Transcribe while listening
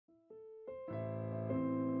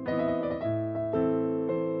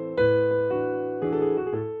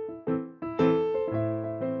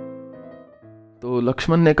तो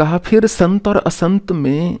लक्ष्मण ने कहा, फिर संत और असंत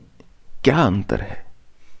में क्या अंतर है?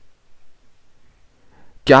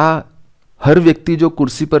 क्या हर व्यक्ति जो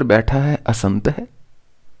कुर्सी पर बैठा है असंत है?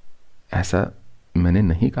 ऐसा मैंने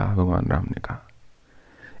नहीं कहा, भगवान राम ने कहा।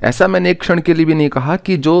 ऐसा मैंने एक क्षण के लिए भी नहीं कहा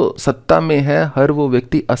कि जो सत्ता में है हर वो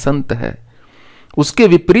व्यक्ति असंत है। उसके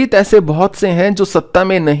विपरीत ऐसे बहुत से हैं जो सत्ता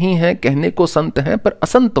में नहीं है, कहने को संत हैं पर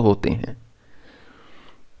असंत होते हैं।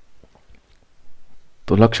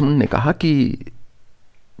 तो लक्ष्मण ने कहा कि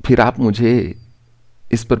फिर आप मुझे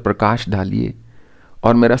इस पर प्रकाश डालिए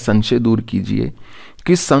और मेरा संशय दूर कीजिए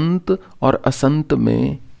कि संत और असंत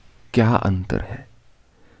में क्या अंतर है।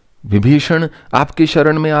 विभीषण आपकी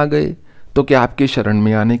शरण में आ गए तो क्या आपके शरण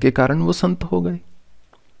में आने के कारण वो संत हो गए?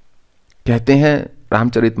 कहते हैं,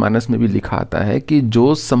 रामचरितमानस में भी लिखा आता है कि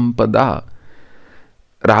जो संपदा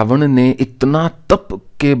रावण ने इतना तप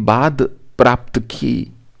के बाद प्राप्त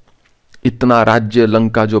की, इतना राज्य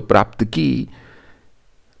लंका जो प्राप्त की,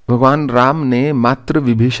 भगवान राम ने मात्र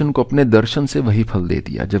विभीषण को अपने दर्शन से वही फल दे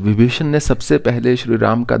दिया। जब विभीषण ने सबसे पहले श्री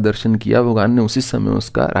राम का दर्शन किया, भगवान ने उसी समय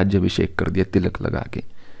उसका राज्याभिषेक कर दिया तिलक लगा के,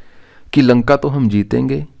 कि लंका तो हम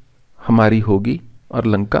जीतेंगे, हमारी होगी, और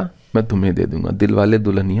लंका मैं तुम्हें दे दूंगा, दिल वाले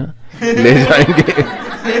दुल्हनिया ले जाएंगे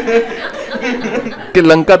कि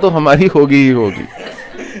लंका तो हमारी होगी ही होगी।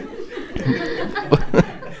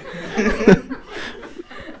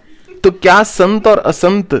 तो क्या संत और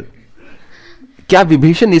असंत, क्या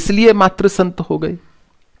विभीषण इसलिए मात्र संत हो गए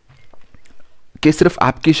कि सिर्फ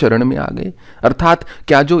आपकी शरण में आ गए? अर्थात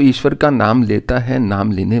क्या जो ईश्वर का नाम लेता है,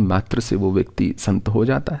 नाम लेने मात्र से वो व्यक्ति संत हो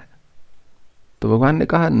जाता है? तो भगवान ने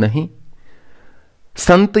कहा, नहीं।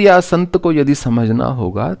 संत या असंत को यदि समझना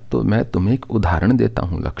होगा तो मैं तुम्हें एक उदाहरण देता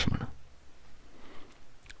हूं लक्ष्मण।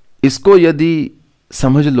 इसको यदि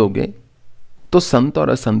समझ लोगे तो संत और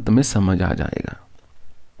असंत में समझ आ जाएगा।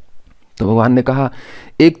 तो भगवान ने कहा,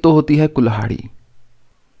 एक तो होती है कुल्हाड़ी,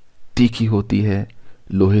 तीखी होती है,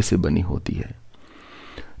 लोहे से बनी होती है।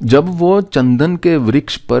 जब वो चंदन के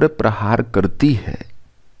वृक्ष पर प्रहार करती है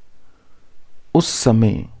उस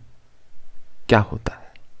समय क्या होता है?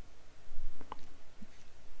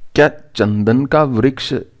 क्या चंदन का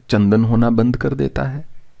वृक्ष चंदन होना बंद कर देता है,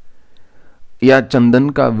 या चंदन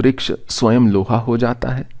का वृक्ष स्वयं लोहा हो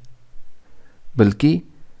जाता है? बल्कि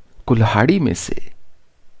कुल्हाड़ी में से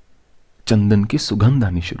चंदन की सुगंध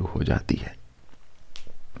आनी शुरू हो जाती है।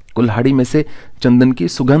 कुल्हाड़ी में से चंदन की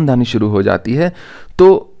सुगंध आनी शुरू हो जाती है।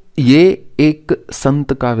 तो ये एक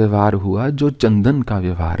संत का व्यवहार हुआ, जो चंदन का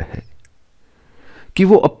व्यवहार है, कि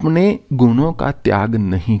वो अपने गुणों का त्याग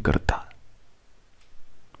नहीं करता,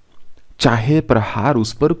 चाहे प्रहार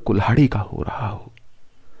उस पर कुल्हाड़ी का हो रहा हो।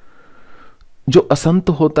 जो असंत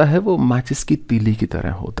होता है वो माचिस की तीली की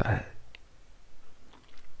तरह होता है।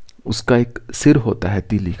 उसका एक सिर होता है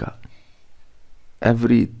तीली का।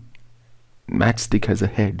 Every matchstick has a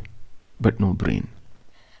head but no brain.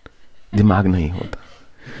 दिमाग नहीं होता,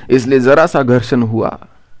 इसलिए जरा सा घर्षण हुआ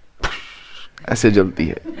ऐसे जलती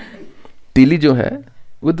है। तीली जो है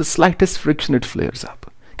with the slightest friction it फ्लेयर्स up,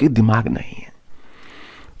 कि दिमाग नहीं है।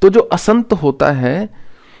 तो जो असंत होता है,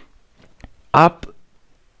 आप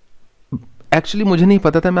एक्चुअली, मुझे नहीं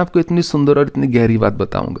पता था मैं आपको इतनी सुंदर और इतनी गहरी बात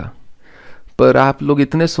बताऊंगा, पर आप लोग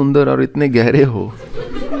इतने सुंदर और इतने गहरे हो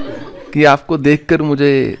कि आपको देखकर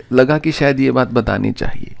मुझे लगा कि शायद ये बात बतानी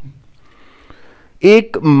चाहिए।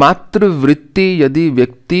 एक मात्र वृत्ति यदि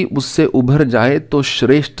व्यक्ति उससे उभर जाए तो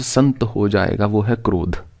श्रेष्ठ संत हो जाएगा, वो है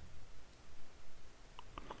क्रोध।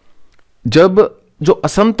 जब जो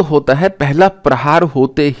असंत होता है, पहला प्रहार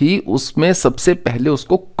होते ही उसमें सबसे पहले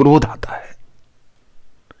उसको क्रोध आता है।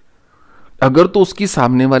 अगर तो उसकी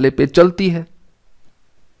सामने वाले पे चलती है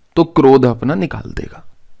तो क्रोध अपना निकाल देगा,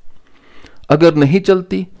 अगर नहीं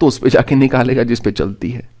चलती तो उस पे जाके निकालेगा जिस पे चलती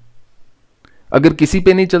है। अगर किसी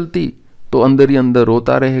पे नहीं चलती तो अंदर ही अंदर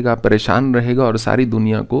रोता रहेगा, परेशान रहेगा और सारी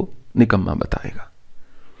दुनिया को निकम्मा बताएगा।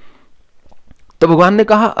 तो भगवान ने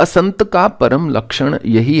कहा, असंत का परम लक्षण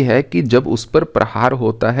यही है कि जब उस पर प्रहार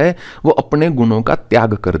होता है वो अपने गुणों का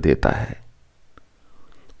त्याग कर देता है,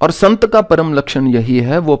 और संत का परम लक्षण यही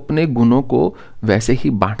है, वो अपने गुणों को वैसे ही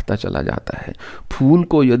बांटता चला जाता है। फूल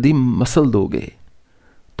को यदि मसल दोगे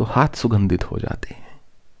तो हाथ सुगंधित हो जाते हैं।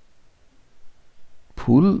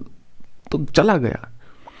 फूल तो चला गया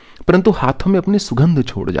परंतु हाथों में अपनी सुगंध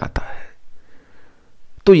छोड़ जाता है।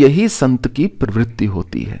 तो यही संत की प्रवृत्ति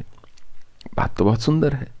होती है। बात तो बहुत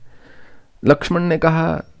सुंदर है। लक्ष्मण ने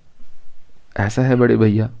कहा, ऐसा है बड़े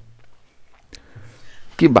भैया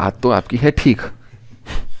कि बात तो आपकी है ठीक,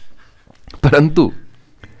 परंतु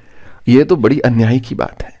यह तो बड़ी अन्याय की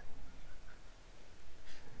बात है।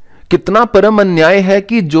 कितना परम अन्याय है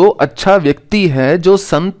कि जो अच्छा व्यक्ति है, जो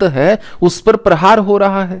संत है, उस पर प्रहार हो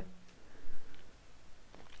रहा है।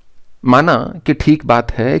 माना कि ठीक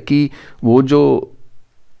बात है कि वो जो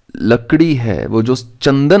लकड़ी है, वो जो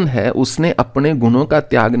चंदन है, उसने अपने गुणों का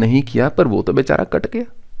त्याग नहीं किया, पर वो तो बेचारा कट गया,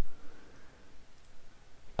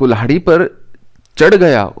 कुल्हाड़ी पर चढ़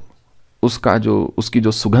गया, उसकी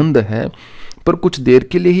जो सुगंध है पर कुछ देर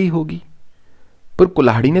के लिए ही होगी, पर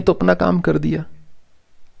कुल्हाड़ी ने तो अपना काम कर दिया,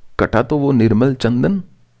 कटा तो वो निर्मल चंदन।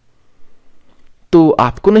 तो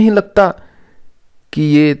आपको नहीं लगता कि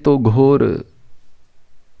ये तो घोर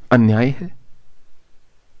अन्याय है?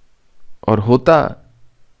 और होता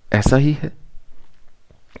ऐसा ही है।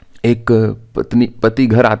 एक पति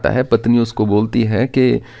घर आता है, पत्नी उसको बोलती है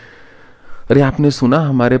कि अरे आपने सुना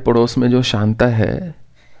हमारे पड़ोस में जो शांता है,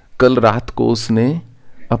 कल रात को उसने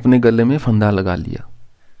अपने गले में फंदा लगा लिया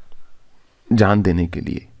जान देने के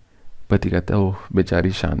लिए। पति कहता है ओह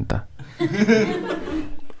बेचारी शांता।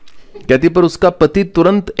 कहती पर उसका पति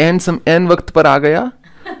तुरंत एन वक्त पर आ गया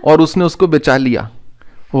और उसने उसको बचा लिया।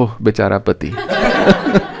 ओह बेचारा पति।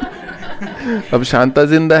 अब शांता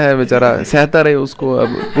जिंदा है, बेचारा सहता रहे उसको,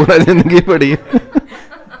 अब पूरा जिंदगी पड़ी।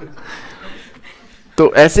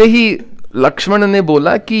 तो ऐसे ही लक्ष्मण ने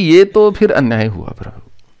बोला कि ये तो फिर अन्याय हुआ प्रभु,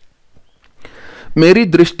 मेरी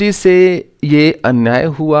दृष्टि से ये अन्याय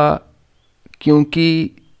हुआ,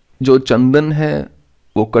 क्योंकि जो चंदन है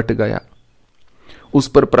वो कट गया, उस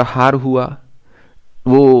पर प्रहार हुआ,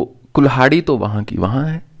 वो कुल्हाड़ी तो वहां की वहां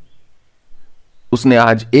है, उसने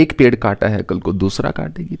आज एक पेड़ काटा है, कल को दूसरा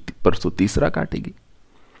काटेगी, परसों तीसरा काटेगी।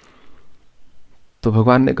 तो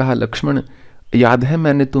भगवान ने कहा लक्ष्मण, याद है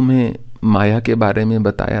मैंने तुम्हें माया के बारे में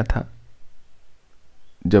बताया था,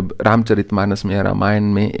 जब रामचरितमानस में, रामायण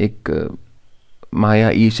में एक माया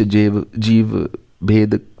ईश जीव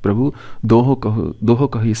भेद प्रभु दोहो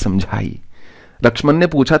कही समझाई। लक्ष्मण ने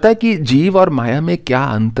पूछा था कि जीव और माया में क्या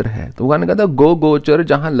अंतर है, तो भगवान ने कहा था गो गोचर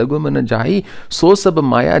जहां लगो मन जाई, सो सब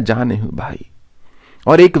माया जाने हूं भाई।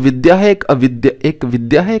 और एक विद्या है, एक अविद्या, एक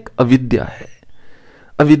विद्या है, एक अविद्या है।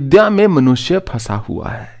 अविद्या में मनुष्य फंसा हुआ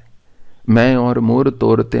है, मैं और मोर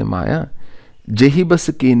तोरते माया, जेही बस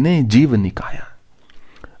कीने जीव निकाया।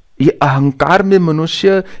 ये अहंकार में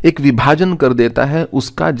मनुष्य एक विभाजन कर देता है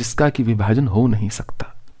उसका जिसका कि विभाजन हो नहीं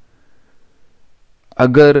सकता।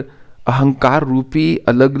 अगर अहंकार रूपी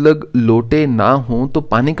अलग अलग लोटे ना हो तो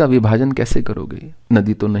पानी का विभाजन कैसे करोगे?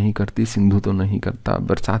 नदी तो नहीं करती, सिंधु तो नहीं करता,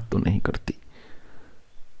 बरसात तो नहीं करती।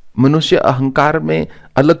 मनुष्य अहंकार में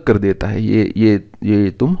अलग कर देता है, ये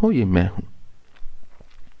तुम हो, ये मैं हूं।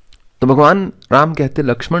 तो भगवान राम कहते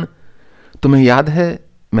लक्ष्मण, तुम्हें याद है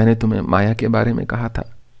मैंने तुम्हें माया के बारे में कहा था?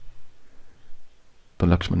 तो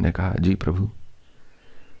लक्ष्मण ने कहा जी प्रभु।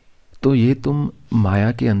 तो ये तुम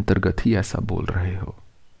माया के अंतर्गत ही ऐसा बोल रहे हो,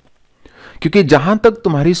 क्योंकि जहां तक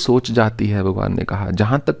तुम्हारी सोच जाती है, भगवान ने कहा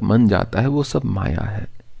जहां तक मन जाता है वो सब माया है।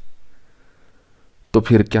 तो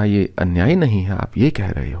फिर क्या ये अन्याय नहीं है आप ये कह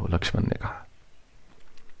रहे हो? लक्ष्मण ने कहा।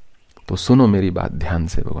 तो सुनो मेरी बात ध्यान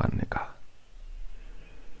से, भगवान ने कहा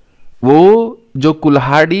वो जो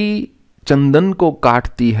कुल्हाड़ी चंदन को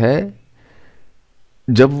काटती है,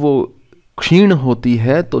 जब वो क्षीण होती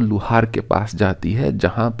है तो लुहार के पास जाती है,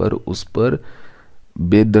 जहां पर उस पर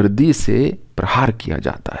बेदर्दी से प्रहार किया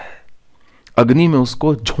जाता है, अग्नि में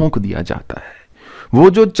उसको झोंक दिया जाता है। वो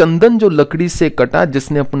जो चंदन जो लकड़ी से कटा,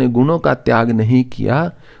 जिसने अपने गुणों का त्याग नहीं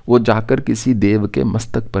किया, वो जाकर किसी देव के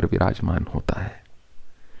मस्तक पर विराजमान होता है।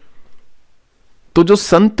 तो जो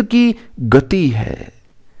संत की गति है,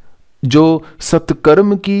 जो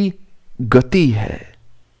सत्कर्म की गति है,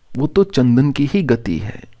 वो तो चंदन की ही गति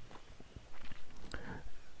है।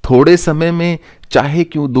 थोड़े समय में चाहे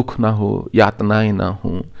क्यों दुख ना हो, यातनाएं ना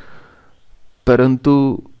हो,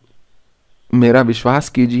 परंतु मेरा विश्वास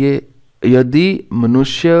कीजिए, यदि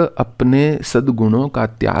मनुष्य अपने सद्गुणों का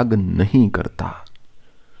त्याग नहीं करता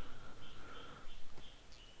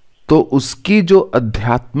तो उसकी जो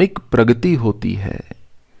आध्यात्मिक प्रगति होती है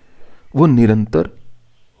वो निरंतर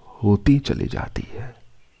होती चली जाती है।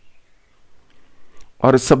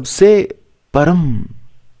 और सबसे परम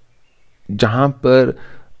जहां पर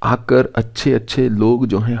आकर अच्छे अच्छे लोग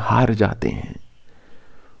जो हैं हार जाते हैं,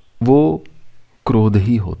 वो क्रोध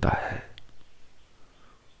ही होता है।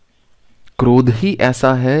 क्रोध ही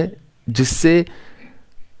ऐसा है जिससे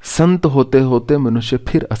संत होते होते मनुष्य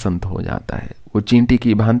फिर असंत हो जाता है। वो चींटी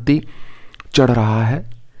की भांति चढ़ रहा है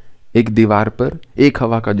एक दीवार पर, एक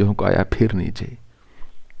हवा का झोंका आया फिर नीचे,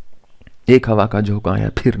 एक हवा का झोंका आया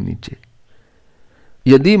फिर नीचे।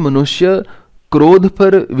 यदि मनुष्य क्रोध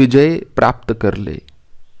पर विजय प्राप्त कर ले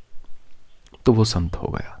तो वो संत हो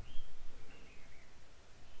गया।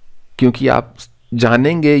 क्योंकि आप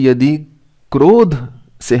जानेंगे यदि क्रोध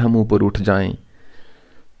से हम ऊपर उठ जाएं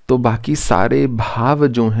तो बाकी सारे भाव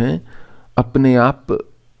जो हैं अपने आप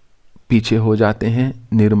पीछे हो जाते हैं,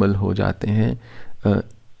 निर्मल हो जाते हैं,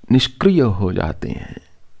 निष्क्रिय हो जाते हैं,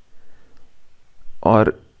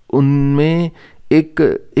 और उनमें एक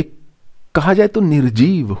कहा जाए तो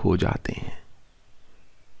निर्जीव हो जाते हैं।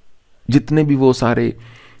 जितने भी वो सारे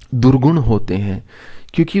दुर्गुण होते हैं,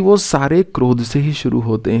 क्योंकि वो सारे क्रोध से ही शुरू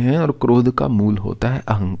होते हैं, और क्रोध का मूल होता है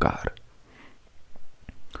अहंकार।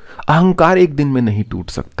 अहंकार एक दिन में नहीं टूट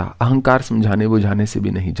सकता, अहंकार समझाने बुझाने से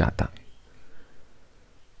भी नहीं जाता।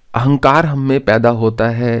 अहंकार हम में पैदा होता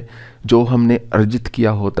है जो हमने अर्जित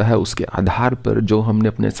किया होता है उसके आधार पर, जो हमने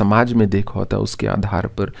अपने समाज में देखा होता है उसके आधार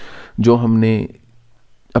पर, जो हमने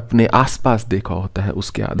अपने आसपास देखा होता है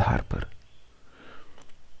उसके आधार पर।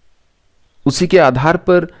 उसी के आधार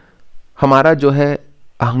पर हमारा जो है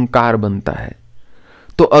अहंकार बनता है।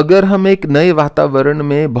 तो अगर हम एक नए वातावरण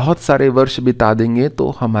में बहुत सारे वर्ष बिता देंगे तो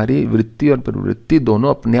हमारी वृत्ति और प्रवृत्ति दोनों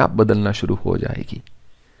अपने आप बदलना शुरू हो जाएगी।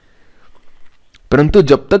 परंतु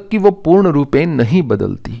जब तक कि वो पूर्ण रूपेण नहीं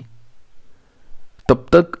बदलती, तब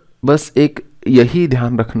तक बस एक यही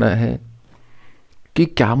ध्यान रखना है कि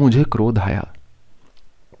क्या मुझे क्रोध आया।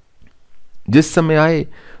 जिस समय आए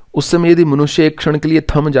उस समय यदि मनुष्य एक क्षण के लिए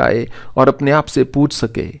थम जाए और अपने आप से पूछ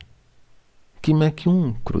सके कि मैं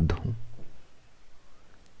क्यों क्रुद्ध हूं,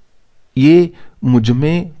 ये मुझ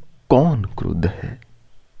में कौन क्रुद्ध है,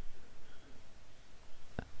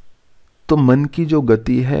 तो मन की जो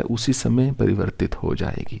गति है उसी समय परिवर्तित हो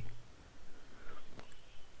जाएगी।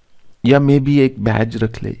 या मे भी एक बैज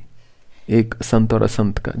रख ले, एक संत और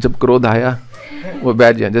असंत का। जब क्रोध आया वो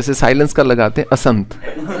बैज, जैसे साइलेंस का लगाते हैं असंत।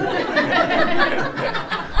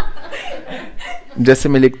 जैसे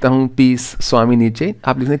मैं लिखता हूं पीस स्वामी नीचे,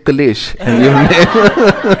 आप लिखते हैं कलेश,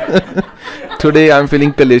 today I am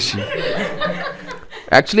feeling कलेशी।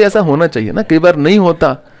 Actually ऐसा होना चाहिए ना, कई बार नहीं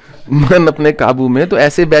होता मन अपने काबू में, तो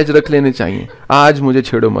ऐसे बैच रख लेने चाहिए। आज मुझे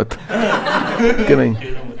छेड़ो मत, कि नहीं,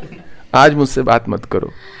 आज मुझसे बात मत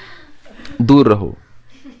करो, दूर रहो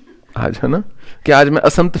आज, है ना, कि आज मैं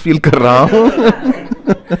असंत फील कर रहा हूं।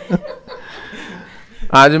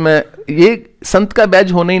 आज मैं, ये संत का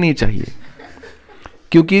बैज होना ही नहीं चाहिए,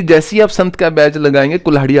 क्योंकि जैसे ही आप संत का बैज लगाएंगे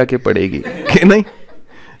कुल्हाड़ी आके पड़ेगी, कि नहीं।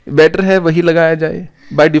 बेटर है वही लगाया जाए।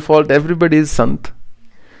 बाय डिफॉल्ट एवरीबडी इज संत,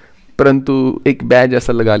 परंतु एक बैज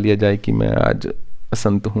ऐसा लगा लिया जाए कि मैं आज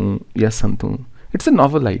असंत हूं या संत हूं। It's a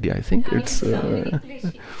novel idea, I think it's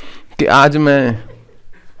कि आज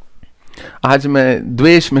मैं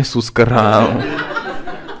द्वेष महसूस कर रहा हूं।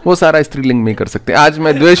 वो सारा स्त्रीलिंग में कर सकते हैं, आज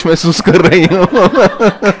मैं द्वेष महसूस कर रही हूं।